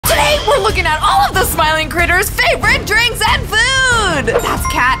We're looking at all of the smiling critters' favorite drinks and food. That's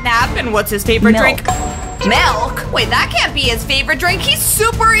Catnap, and what's his favorite drink? Milk? Wait, that can't be his favorite drink. He's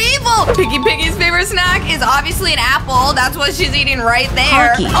super evil. Piggy's favorite snack is obviously an apple. That's what she's eating right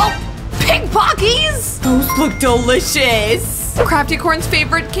there. Pocky. Oh, Pig Pockies? Those look delicious. Crafty Corn's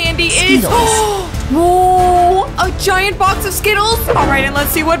favorite candy is... Whoa, a giant box of Skittles? All right, and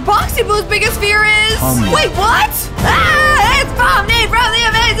let's see what Boxy Boo's biggest fear is. Wait, what? Ah, it's Pomni from the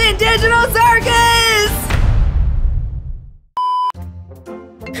Amazing Digital Circus!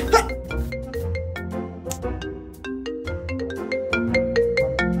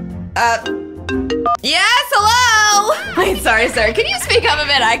 Yes, hello? Wait, sorry, sir. Can you speak up a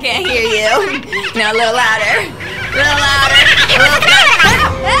bit? I can't hear you. No, a little louder. A little louder. A little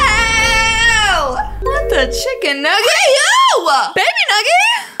Ew! What the chicken nugget? You! Baby Nuggy?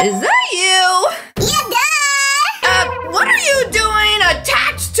 Is that you? Yeah, duh! What are you doing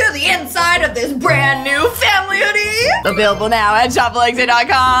attached to the inside of this brand new family hoodie? Available now at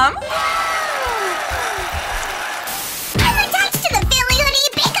shopalexia.com.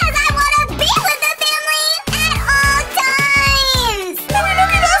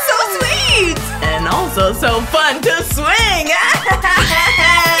 So fun to swing!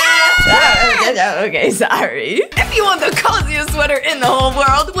 Okay, sorry. If you want the coziest sweater in the whole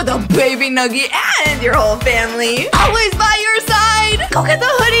world with a baby Nuggy and your whole family, always by your side, go get the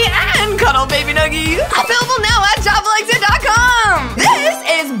hoodie and cuddle baby Nuggy. Available now at shopalexia.com. This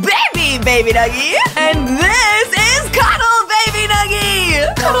is Baby Nuggy, and this is Cuddle Baby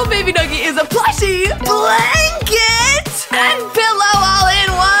Nuggy. Cuddle Baby Nuggy is a plushie, blanket, and pillow all in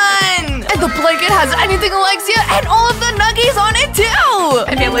one. And the blanket has AnythingAlexia and all of the Nuggies on it too!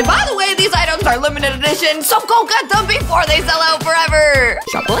 And family, by the way, these items are limited edition, so go get them before they sell out forever!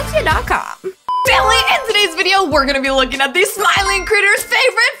 ShopAlexia.com. Family, in today's video, we're gonna be looking at these smiling critters'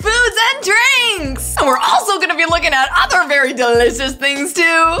 favorite foods and drinks! And we're also gonna be looking at other very delicious things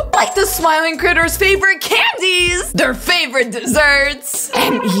too, like the smiling critters' favorite candies, their favorite desserts,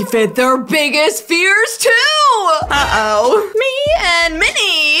 and even their biggest fears too! Uh-oh. Me and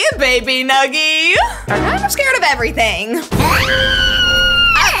Minnie, baby Nuggy, are kind of scared of everything.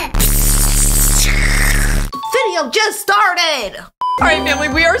 Video just started! Alright family,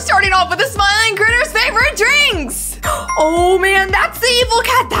 we are starting off with the smiling critters' favorite drinks! Oh man, that's the evil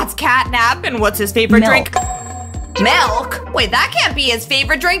cat! That's Catnap, and what's his favorite drink? Milk? Wait, that can't be his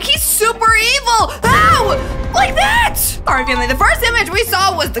favorite drink. He's super evil! Ow! Like that! Alright family, the first image we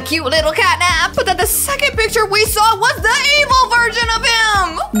saw was the cute little Catnap, but then the second picture we saw was the evil version of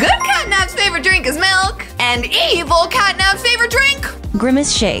him! Good Catnap's favorite drink is milk, and evil Catnap's favorite drink?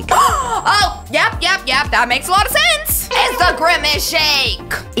 Grimace Shake. Oh, yep, that makes a lot of sense. It's the Grimace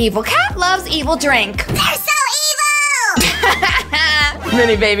Shake. Evil cat loves evil drink. They're so evil!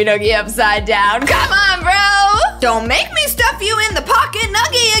 Mini baby Nuggy upside down. Come on, bro! Don't make me stuff you in the pocket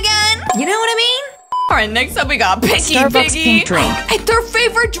Nuggy again. You know what I mean? All right, next up we got Starbucks pink drink. And their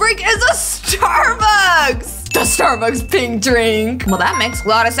favorite drink is a Starbucks. The Starbucks pink drink. Well, that makes a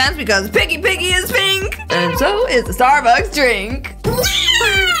lot of sense because Piggy is pink. And so is the Starbucks drink.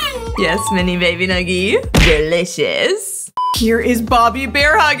 Yes, mini baby Nuggy. Delicious. Here is Bobby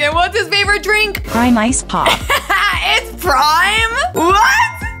Bear Hug, and what's his favorite drink? Prime Ice Pop. It's Prime?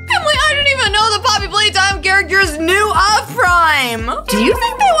 What? Emily, I didn't even know the Poppy Playtime characters knew of Prime. Do you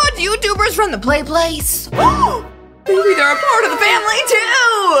think they watch YouTubers from the Play Place? Maybe they're a part of the family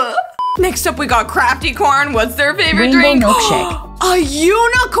too. Next up, we got Crafty Corn. What's their favorite drink? Milkshake. A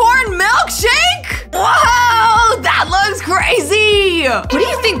unicorn milkshake? Whoa, that looks crazy. What do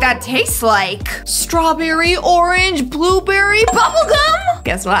you think that tastes like? Strawberry, orange, blueberry, bubblegum?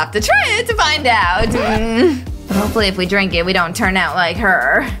 Guess we'll have to try it to find out. But hopefully if we drink it, we don't turn out like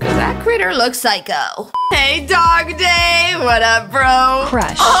her. Cause that critter looks psycho. Hey, Dog Day. What up, bro?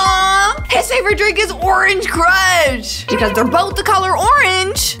 Crush. His favorite drink is Orange Crush. Because they're both the color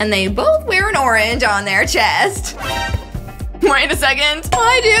orange. And they both wear an orange on their chest. Wait a second.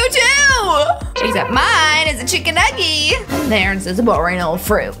 I do too. Except mine is a chicken nuggy. And theirs is a boring old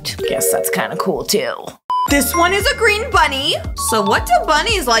fruit. Guess that's kind of cool too. This one is a green bunny. So what do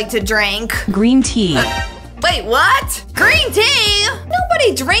bunnies like to drink? Green tea. Wait, what? Green tea?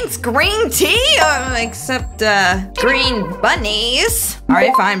 Nobody drinks green tea, except, green bunnies. All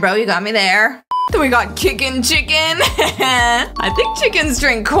right, fine, bro, you got me there. Then we got Chicken. I think chickens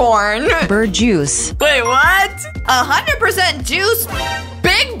drink corn. Bird juice. Wait, what? 100% juice?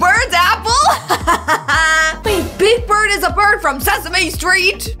 Big Bird's apple? Wait, Big Bird is a bird from Sesame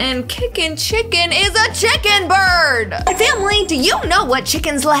Street. And Chicken is a chicken bird. Family, do you know what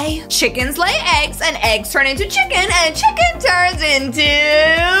chickens lay? Chickens lay eggs, and eggs turn into chicken, and chicken turns into...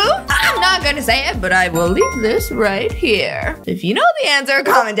 going to say it, but I will leave this right here. If you know the answer,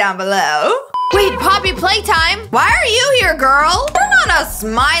 comment down below. Wait, Poppy Playtime? Why are you here, girl? You're not a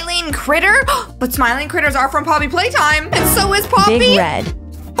smiling critter. But smiling critters are from Poppy Playtime, and so is Poppy. Big Red.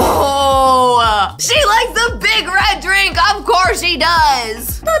 Oh, she likes the big red drink. Of course she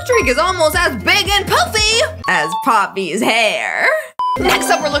does. That drink is almost as big and puffy as Poppy's hair. Next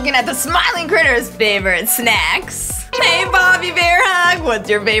up, we're looking at the smiling critter's favorite snacks. Hey, Poppy Bear Hug, what's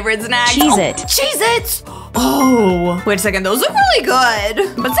your favorite snack? Cheez-It. Cheez-Its. Oh, wait a second, those are really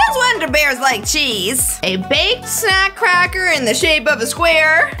good. But since when do bears like cheese? A baked snack cracker in the shape of a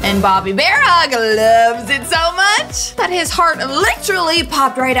square. And Poppy Bear Hug loves it so much that his heart literally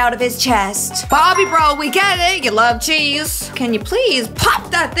popped right out of his chest. Poppy bro, we get it, you love cheese. Can you please pop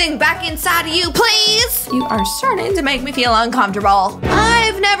that thing back inside of you, please? You are starting to make me feel uncomfortable.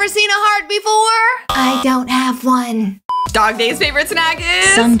 I've never seen a heart before. I don't have one. Dog Day's favorite snack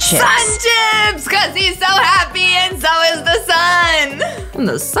is Sun Chips. Sun Chips, cause he's so happy and so is the sun. And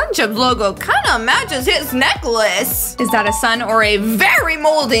the Sun Chips logo kind of matches his necklace. Is that a sun or a very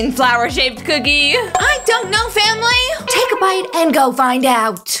molding flower-shaped cookie? I don't know, family. Take a bite and go find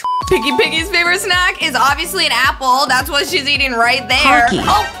out. Piggy Piggy's favorite snack is obviously an apple. That's what she's eating right there. Pocky.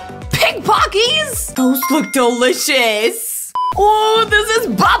 Oh, Pig Pockies. Those look delicious. Oh, this is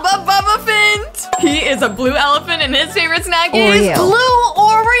Bubba Fint. He is a blue elephant and his favorite snack is Oreo. blue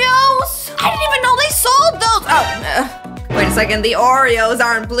Oreos. I didn't even know they sold those. Oh, wait a second. The Oreos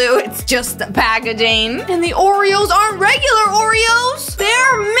aren't blue. It's just the packaging. And the Oreos aren't regular Oreos.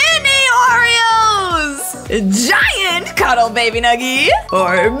 They're mini Oreos. Giant Cuddle Baby Nuggy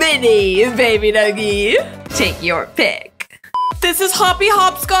or mini Baby Nuggy. Take your pick. This is Hoppy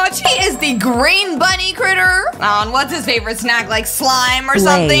Hopscotch. He is the green bunny critter. And what's his favorite snack, like slime or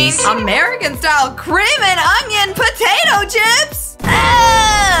something? Lay's. American style cream and onion potato chips.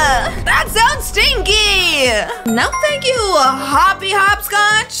 Ah, that sounds stinky. No, thank you, Hoppy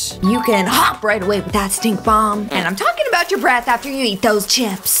Hopscotch. You can hop right away with that stink bomb. And I'm talking about your breath after you eat those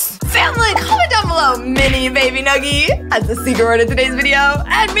chips. Family, comment down below, Mini Baby Nuggy, as the secret word of today's video.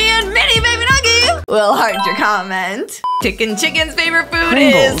 And me and Mini Baby Nuggy will heart your comment. Chicken's favorite food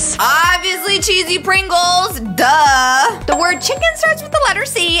Pringles. is obviously cheesy Pringles. Duh. The word chicken starts with the letter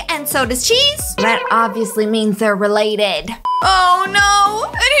C, and so does cheese. That obviously means they're related. Oh no!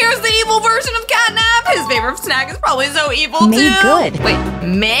 And here's the evil version of Catnap. His favorite snack is probably so evil Made too. Good. Wait,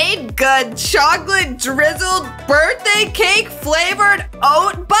 Made Good chocolate drizzled birthday cake flavored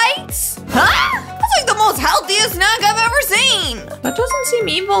oat bites? Huh? That's like the most healthiest snack I've ever seen. That doesn't seem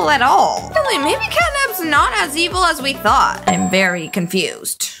evil at all. Really, maybe Catnap's not as evil as we thought. I'm very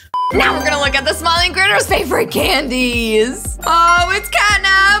confused. Now we're gonna look at the smiling critter's favorite candies. Oh, it's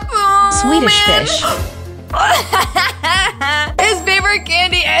Catnap. Oh, Swedish man. fish. His favorite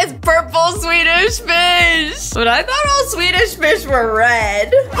candy is purple Swedish fish. But I thought all Swedish fish were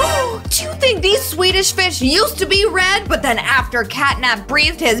red. Do you think these Swedish fish used to be red, but then after Catnap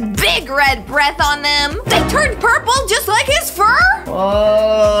breathed his big red breath on them, they turned purple just like his fur?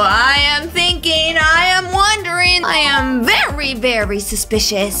 Oh, I am thinking, I am wondering, I am very, very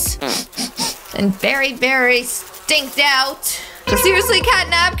suspicious. And very, very stinked out. So seriously,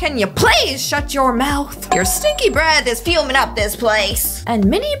 Catnap, can you please shut your mouth? Your stinky breath is fuming up this place. And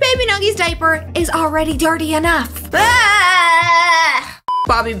Mini Baby Nuggy's diaper is already dirty enough. Ah!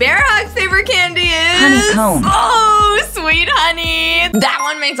 Bobby Bear Hug's favorite candy is Honeycomb. Oh, sweet honey. That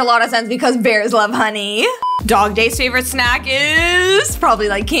one makes a lot of sense because bears love honey. Dog Day's favorite snack is probably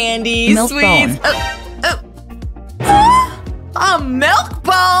like candy, Milk sweets. bone. A milk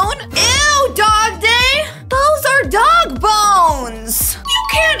bone? Ew, Dog Day! Those are dog bones! You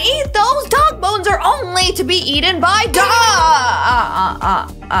can't eat those! Dog bones are only to be eaten by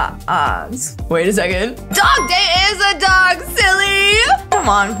dogs! Wait a second. Dog Day is a dog, silly! Come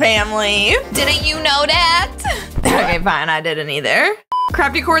on, family. Didn't you know that? Okay, fine, I didn't either.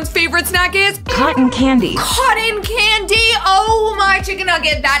 Crafty Corn's favorite snack is Cotton candy. cotton candy. Oh my chicken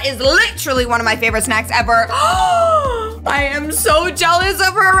nugget, that is literally one of my favorite snacks ever. I am so jealous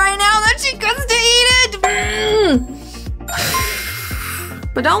of her right now that she gets to eat it.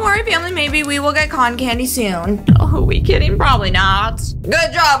 But don't worry, family, maybe we will get cotton candy soon. Oh, are we kidding? Probably not.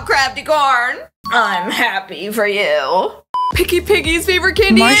 Good job, Crafty Corn. I'm happy for you. Picky Piggy's favorite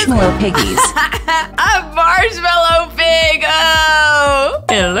candy Marshmallow piggies. a marshmallow pig! Oh!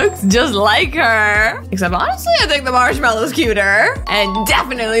 It looks just like her. Except honestly, I think the marshmallow's cuter. And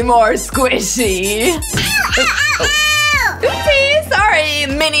definitely more squishy. Oopsie, sorry,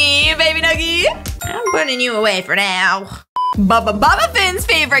 Mini Baby Nuggy. I'm putting you away for now. Bubba Finn's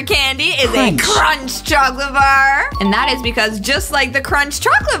favorite candy is a Crunch chocolate bar. And that is because just like the Crunch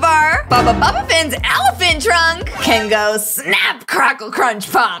chocolate bar, Bubba Finn's elephant trunk can go snap, crackle,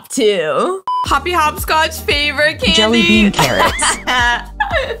 crunch, pop too. Hoppy Hopscotch's favorite candy. Jelly bean carrots.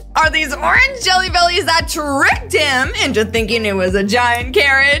 Are these orange jelly bellies that tricked him into thinking it was a giant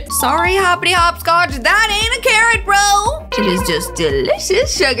carrot? Sorry, Hoppity Hopscotch, that ain't a carrot, bro. It is just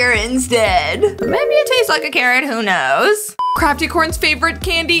delicious sugar instead. Maybe it tastes like a carrot, who knows? Crafty Corn's favorite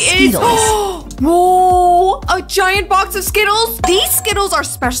candy is whoa, a giant box of Skittles. These Skittles are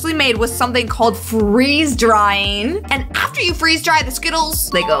specially made with something called freeze drying. And after you freeze dry the Skittles,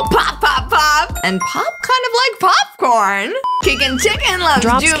 they go pop, pop, pop, and pop kind of like popcorn. Kickin' Chicken loves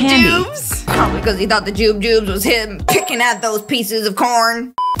Jube Jubes. Probably because he thought the Jube Jubes was him picking at those pieces of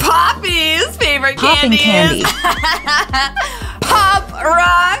corn. Poppy's favorite candy is Pop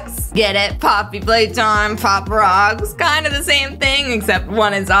Rocks. Get it? Poppy playtime, Pop Rocks. Kind of the same thing, except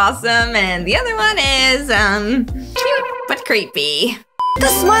one is awesome and the other one is, cute but creepy. The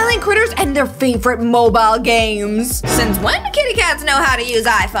Smiling Critters and their favorite mobile games. Since when do kitty cats know how to use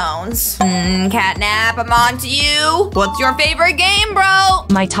iPhones? Catnap, I'm on to you. What's your favorite game, bro?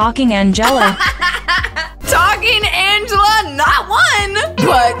 My talking Angela. Talking Angela, not one,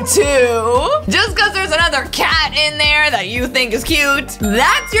 but two. Just because there's another cat in there that you think is cute,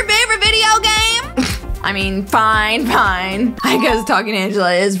 that's your favorite video game? I mean, fine. I guess Talking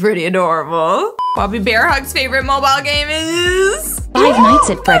Angela is pretty adorable. Bobby Bear Hug's favorite mobile game is... Five Nights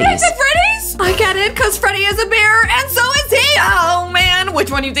at Freddy's. Five Nights at Freddy's? I get it, because Freddy is a bear, and so is he. Oh, man.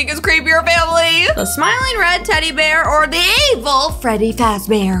 Which one do you think is creepier, family? The smiling red teddy bear or the evil Freddy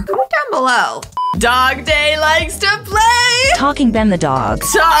Fazbear? Comment down below. Dog Day likes to play. Talking Ben the dog.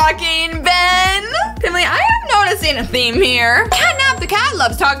 Talking Ben. Family, I am noticing a theme here. Catnap the cat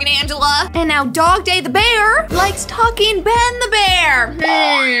loves Talking Angela. And now Dog Day the bear likes Talking Ben the bear.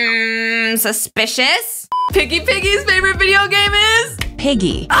 Suspicious. Piggy's favorite video game is?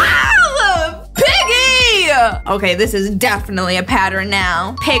 Piggy. Oh, Piggy! Okay, this is definitely a pattern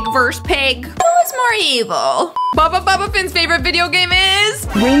now. Pig versus pig. Who is more evil? Bubba Finn's favorite video game is?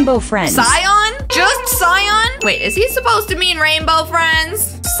 Rainbow Friends. Scion? Just Scion? Wait, is he supposed to mean Rainbow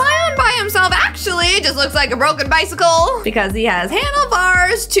Friends? Scion by himself actually just looks like a broken bicycle because he has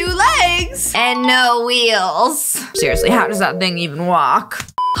handlebars, 2 legs, and no wheels. Seriously, how does that thing even walk?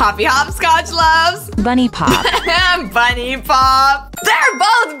 Hoppy Hopscotch loves Bunny Pop. Bunny Pop. They're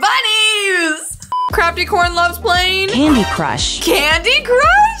both bunnies. Crafty Corn loves playing Candy Crush. Candy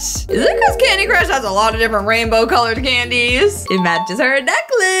Crush? Is it because Candy Crush has a lot of different rainbow colored candies? It matches her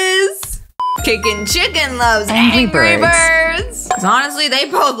necklace. Kickin' Chicken loves Angry Birds. Because honestly, they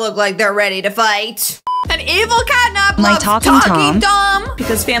both look like they're ready to fight. And Evil Catnap loves Talking Tom.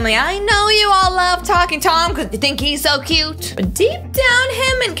 Because family, I know you all love Talking Tom because you think he's so cute. But deep down,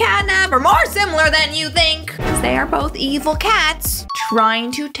 him and Catnap are more similar than you think. Because they are both evil cats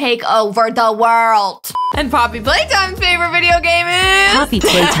trying to take over the world. And Poppy Playtime's favorite video game is... Poppy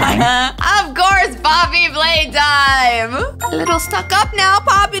Playtime. Of course, Poppy Playtime. A little stuck up now,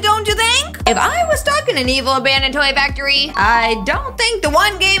 Poppy, don't you think? If I was stuck in an evil abandoned toy factory, I don't think the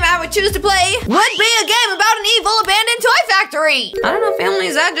one game I would choose to play would be a game about an evil abandoned toy factory. I don't know, family,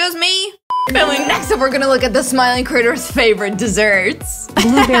 is that just me? Family, next up we're gonna look at the Smiling Critters' favorite desserts.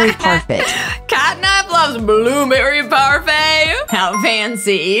 Blueberry Parfait. Catnap loves blueberry parfait. How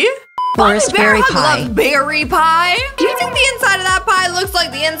fancy. Forest Berry Pie. Loves berry pie. Do you think the inside of that pie looks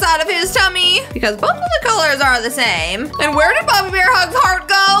like the inside of his tummy? Because both of the colors are the same. And where did Bobby Bear Hug's heart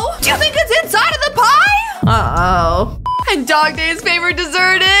go? Do you think it's inside of the pie? Uh-oh. And Dog Day's favorite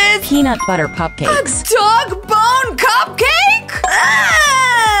dessert is? Peanut butter cupcakes. A dog bone cupcake?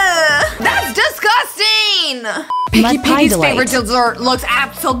 That's disgusting. Piggy's favorite dessert looks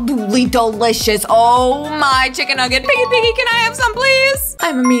absolutely delicious. Oh my chicken nugget. Piggy, can I have some, please?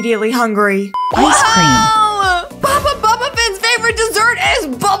 I'm immediately hungry. Ice cream. Bubba Finn's favorite dessert is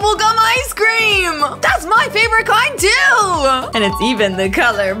bubblegum ice cream. That's my favorite kind too. And it's even the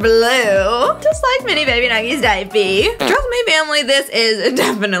color blue. Just like Mini Baby Nuggy's diaper. Trust me, family, this is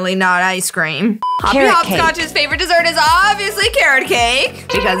definitely not ice cream. Hoppy Hopscotch's favorite dessert is obviously carrot cake.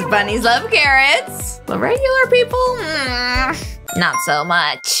 Because bunnies love carrots. But regular people, not so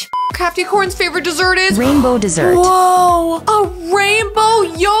much. Crafty Corn's favorite dessert is? Rainbow dessert. Whoa! A rainbow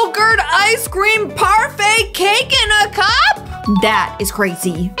yogurt ice cream parfait cake in a cup? That is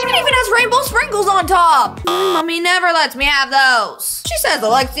crazy. It even has rainbow sprinkles on top. Mommy never lets me have those. She says,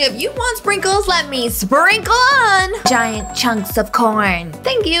 Alexia, if you want sprinkles, let me sprinkle on giant chunks of corn.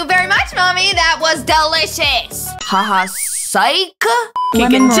 Thank you very much, Mommy. That was delicious. Haha, Psych!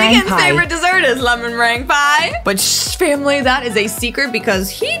 Lemon meringue Chicken's pie. favorite dessert is lemon meringue pie. But shh, family, that is a secret because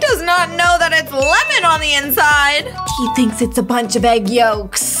he does not know that it's lemon on the inside. He thinks it's a bunch of egg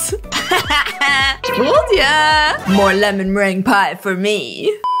yolks. Fooled ya. More lemon meringue pie for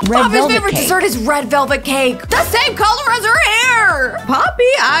me. Red Poppy's velvet favorite cake. dessert is red velvet cake. The same color as her hair. Poppy,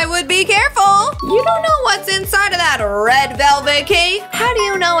 I would be careful. You don't know what's inside of that red velvet cake. How do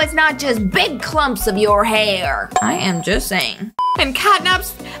you know it's not just big clumps of your hair? I am just saying. And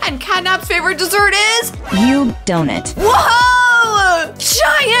Catnap's favorite dessert is? You donut. Whoa!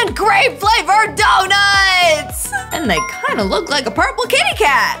 Giant grape flavored donuts! And they kind of look like a purple kitty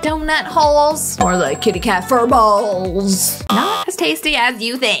cat. Donut holes. Or like kitty cat fur balls. Not as tasty as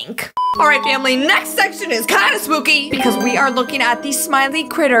you think. All right, family, next section is kind of spooky because we are looking at the smiley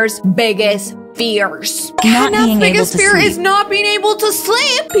critter's biggest fears. Not Catnap's being biggest able to fear sleep. is not being able to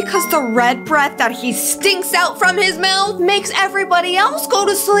sleep because the red breath that he stinks out from his mouth makes everybody else go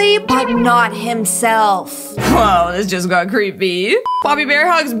to sleep, but not himself. Whoa, this just got creepy. Poppy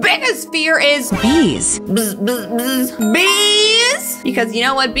Bear Hug's biggest fear is Bees. bzz, bzz, bzz, bees. Because you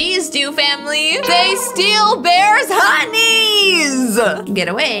know what bees do, family? They steal bears' honeys. Get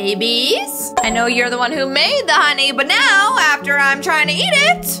away, bees. I know you're the one who made the honey, but now, after I'm trying to eat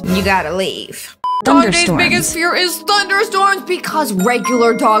it, you gotta leave. Dog Day's Thunderstorms. biggest fear is thunderstorms because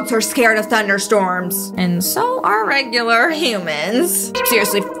regular dogs are scared of thunderstorms. And so are regular humans.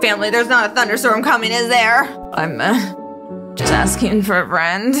 Seriously, family, there's not a thunderstorm coming, is there? I'm just asking for a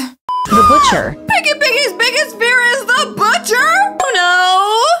friend. The butcher. Piggy's biggest fear is the butcher? Oh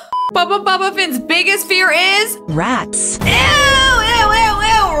no! Bubba Finn's biggest fear is Rats. ew,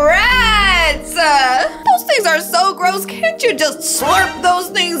 rats! Those things are so gross. Can't you just slurp those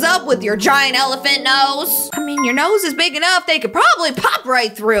things up with your giant elephant nose? I mean, your nose is big enough, they could probably pop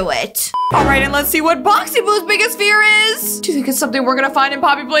right through it. All right, and let's see what Boxy Boo's biggest fear is. Do you think it's something we're gonna find in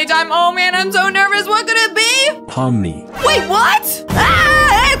Poppy Playtime? Oh man, I'm so nervous. What could it be? Pomni. Wait, what?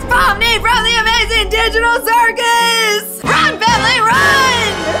 Ah, it's Pomni from the Amazing Digital Circus! Run, family,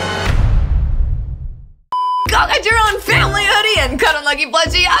 run! Go get your own family hoodie and Cuddle Nuggy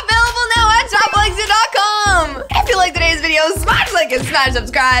plushie available now at shoplexia.com. If you like today's video, smash like and smash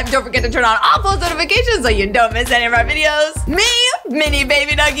subscribe. Don't forget to turn on all post notifications so you don't miss any of our videos. Me, Mini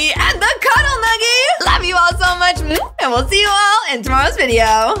Baby Nuggy, and the Cuddle Nuggy. Love you all so much, and we'll see you all in tomorrow's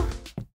video.